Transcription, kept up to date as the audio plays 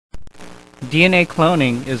DNA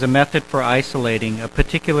cloning is a method for isolating a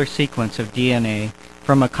particular sequence of DNA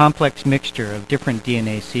from a complex mixture of different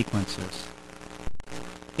DNA sequences.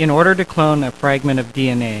 In order to clone a fragment of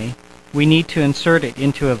DNA, we need to insert it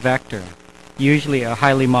into a vector, usually a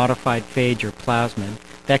highly modified phage or plasmid,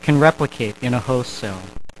 that can replicate in a host cell.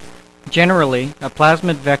 Generally, a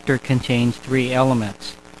plasmid vector contains three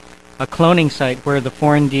elements: a cloning site where the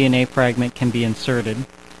foreign DNA fragment can be inserted,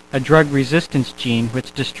 a drug resistance gene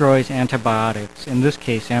which destroys antibiotics, in this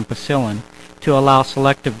case ampicillin, to allow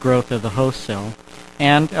selective growth of the host cell,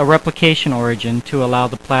 and a replication origin to allow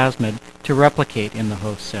the plasmid to replicate in the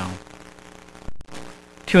host cell.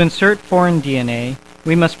 To insert foreign DNA,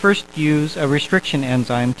 we must first use a restriction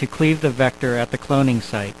enzyme to cleave the vector at the cloning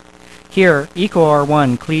site. Here,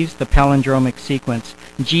 EcoR1 cleaves the palindromic sequence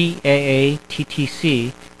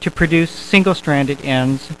GAATTC to produce single-stranded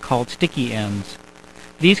ends called sticky ends.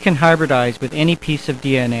 These can hybridize with any piece of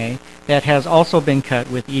DNA that has also been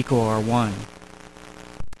cut with EcoR1.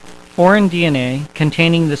 Foreign DNA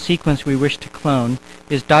containing the sequence we wish to clone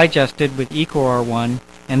is digested with EcoR1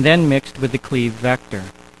 and then mixed with the cleaved vector.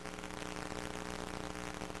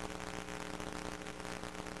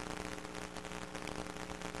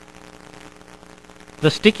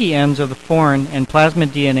 The sticky ends of the foreign and plasmid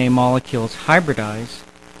DNA molecules hybridize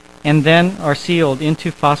and then are sealed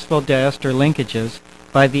into phosphodiester linkages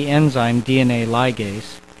by the enzyme DNA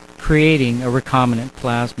ligase, creating a recombinant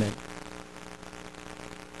plasmid.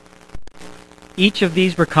 Each of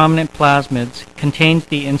these recombinant plasmids contains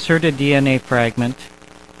the inserted DNA fragment,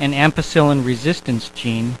 an ampicillin resistance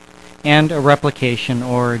gene, and a replication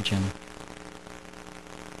origin.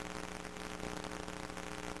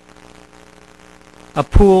 A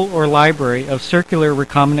pool or library of circular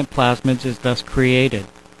recombinant plasmids is thus created.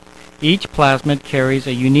 Each plasmid carries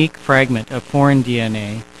a unique fragment of foreign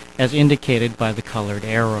DNA, as indicated by the colored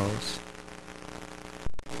arrows.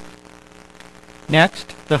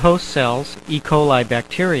 Next, the host cells, E. coli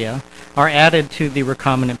bacteria, are added to the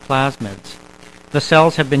recombinant plasmids. The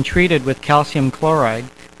cells have been treated with calcium chloride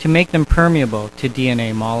to make them permeable to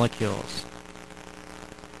DNA molecules.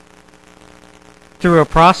 Through a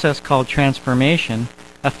process called transformation,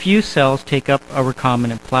 a few cells take up a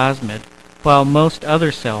recombinant plasmid, while most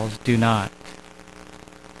other cells do not.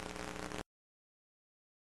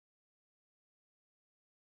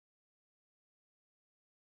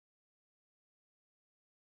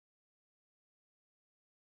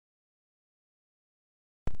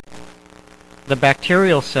 The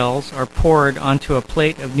bacterial cells are poured onto a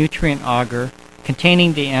plate of nutrient agar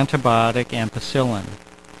containing the antibiotic ampicillin.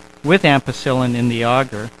 With ampicillin in the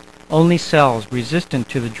agar, only cells resistant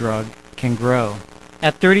to the drug can grow.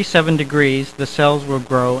 At 37 degrees, the cells will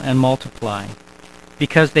grow and multiply.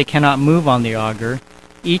 Because they cannot move on the agar,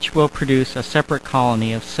 each will produce a separate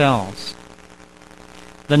colony of cells.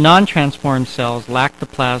 The non-transformed cells lack the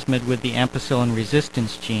plasmid with the ampicillin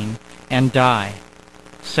resistance gene and die.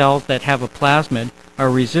 Cells that have a plasmid are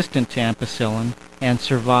resistant to ampicillin and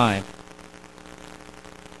survive.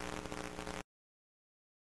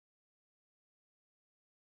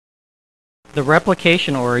 The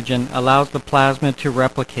replication origin allows the plasmid to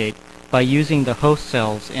replicate by using the host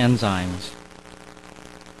cell's enzymes.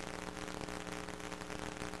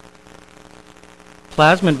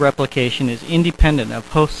 Plasmid replication is independent of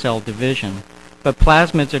host cell division, but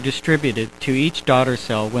plasmids are distributed to each daughter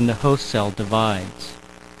cell when the host cell divides.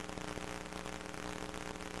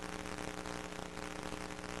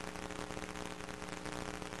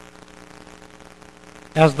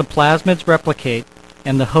 As the plasmids replicate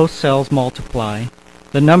and the host cells multiply,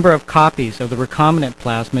 the number of copies of the recombinant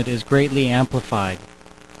plasmid is greatly amplified.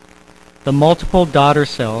 The multiple daughter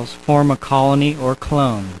cells form a colony or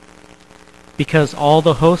clone. Because all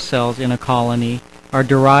the host cells in a colony are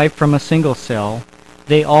derived from a single cell,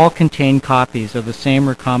 they all contain copies of the same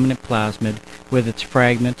recombinant plasmid with its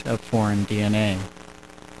fragment of foreign DNA.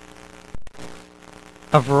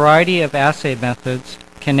 A variety of assay methods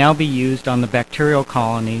can now be used on the bacterial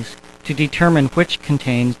colonies to determine which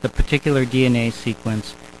contains the particular DNA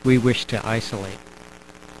sequence we wish to isolate.